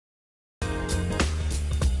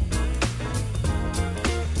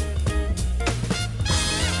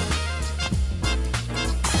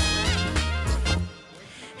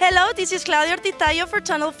Hello, this is Claudia Ortiz for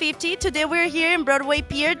Channel 50. Today we're here in Broadway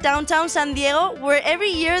Pier, downtown San Diego, where every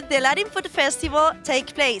year the Latin Food Festival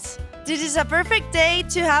takes place. This is a perfect day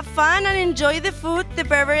to have fun and enjoy the food, the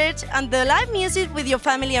beverage, and the live music with your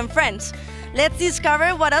family and friends. Let's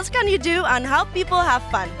discover what else can you do and how people have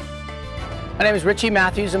fun. My name is Richie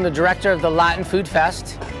Matthews. I'm the director of the Latin Food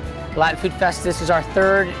Fest. Latin Food Fest, this is our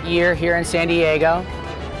third year here in San Diego.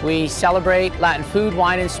 We celebrate Latin food,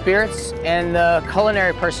 wine, and spirits, and the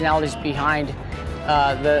culinary personalities behind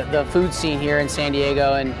the food scene here in San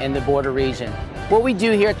Diego and the border region. What we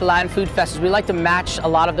do here at the Latin Food Fest is we like to match a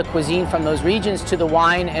lot of the cuisine from those regions to the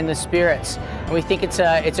wine and the spirits. And we think it's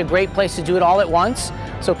a great place to do it all at once,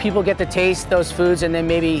 so people get to taste those foods and then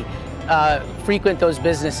maybe frequent those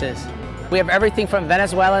businesses. We have everything from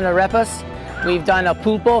Venezuelan arepas. We've done a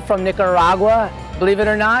pulpo from Nicaragua, believe it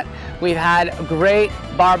or not. We've had great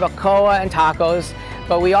barbacoa and tacos,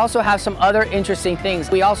 but we also have some other interesting things.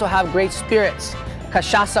 We also have great spirits,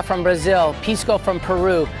 cachaça from Brazil, pisco from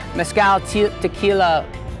Peru, mezcal, tequila,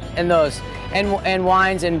 and those, and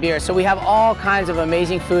wines and beer. So we have all kinds of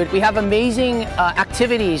amazing food. We have amazing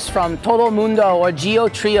activities from Todo Mundo or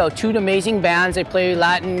Gio Trio, two amazing bands. They play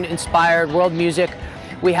Latin-inspired world music.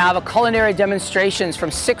 We have a culinary demonstrations from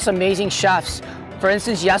 6 amazing chefs. For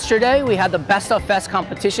instance, yesterday we had the Best of Fest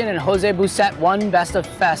competition and Jose Busset won Best of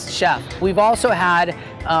Fest chef. We've also had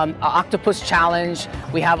an octopus challenge.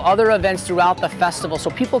 We have other events throughout the festival.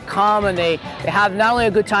 So people come and they have not only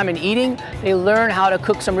a good time in eating, they learn how to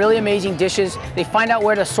cook some really amazing dishes. They find out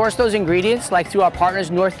where to source those ingredients, like through our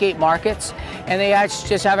partners, Northgate Markets, and they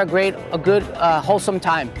just have a good, wholesome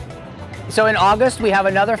time. So in August, we have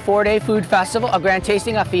another 4-day food festival, a grand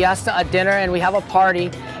tasting, a fiesta, a dinner, and we have a party.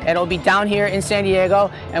 And it'll be down here in San Diego,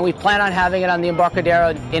 and we plan on having it on the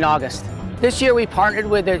Embarcadero in August. This year, we partnered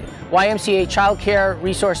with the YMCA Child Care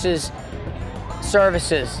Resources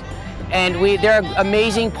Services, and they're an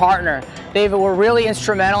amazing partner. They were really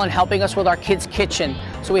instrumental in helping us with our kids' kitchen.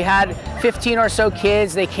 So we had 15 or so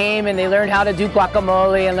kids. They came and they learned how to do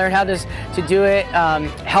guacamole and learned how to do it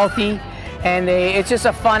healthy. And it's just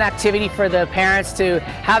a fun activity for the parents to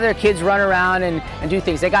have their kids run around and do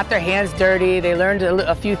things. They got their hands dirty. They learned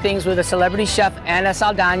a few things with a celebrity chef, Ana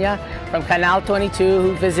Saldana from Canal 22,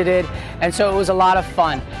 who visited. And so it was a lot of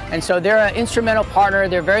fun. And so they're an instrumental partner.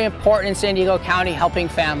 They're very important in San Diego County, helping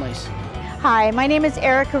families. Hi, my name is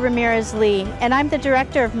Erica Ramirez-Lee, and I'm the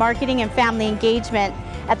Director of Marketing and Family Engagement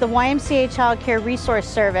at the YMCA Child Care Resource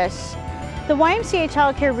Service. The YMCA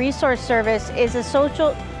Child Care Resource Service is a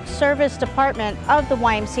social service department of the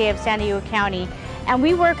YMCA of San Diego County, and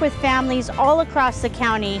we work with families all across the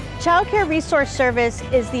county. Child Care Resource Service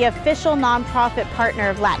is the official nonprofit partner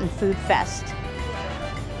of Latin Food Fest.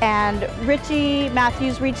 And Richie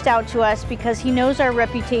Matthews reached out to us because he knows our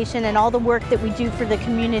reputation and all the work that we do for the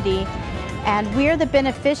community. And we're the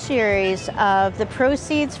beneficiaries of the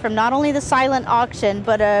proceeds from not only the silent auction,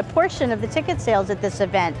 but a portion of the ticket sales at this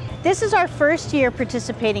event. This is our first year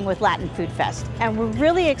participating with Latin Food Fest, and we're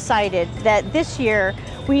really excited that this year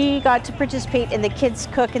we got to participate in the Kids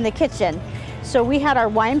Cook in the Kitchen. So we had our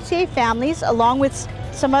YMCA families, along with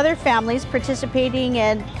some other families, participating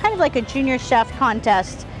in kind of like a junior chef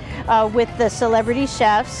contest with the celebrity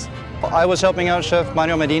chefs. I was helping out Chef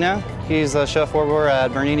Mario Medina. He's the chef over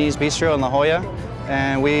at Bernini's Bistro in La Jolla,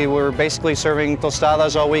 and we were basically serving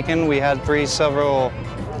tostadas all weekend. We had three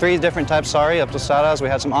different types, of tostadas. We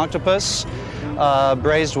had some octopus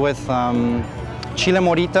braised with chile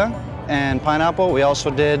morita and pineapple. We also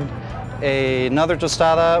did another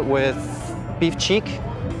tostada with beef cheek.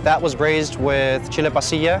 That was braised with chile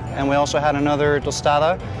pasilla, and we also had another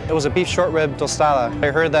tostada. It was a beef short rib tostada. I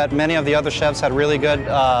heard that many of the other chefs had really good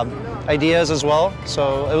ideas as well,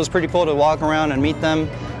 so it was pretty cool to walk around and meet them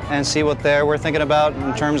and see what they were thinking about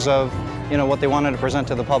in terms of what they wanted to present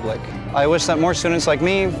to the public. I wish that more students like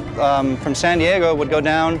me from San Diego would go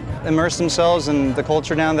down, immerse themselves in the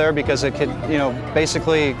culture down there, because it could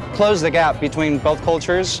basically close the gap between both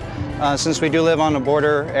cultures since we do live on a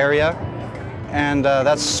border area. And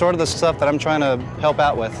that's sort of the stuff that I'm trying to help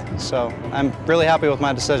out with. So I'm really happy with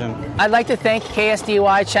my decision. I'd like to thank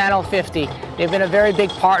KSDY Channel 50. They've been a very big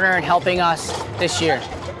partner in helping us this year.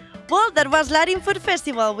 Well, that was Latin Food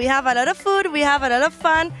Festival. We have a lot of food, we have a lot of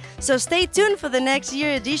fun, so stay tuned for the next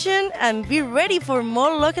year edition and be ready for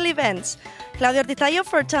more local events. Claudia Ortiz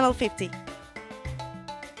for Channel 50.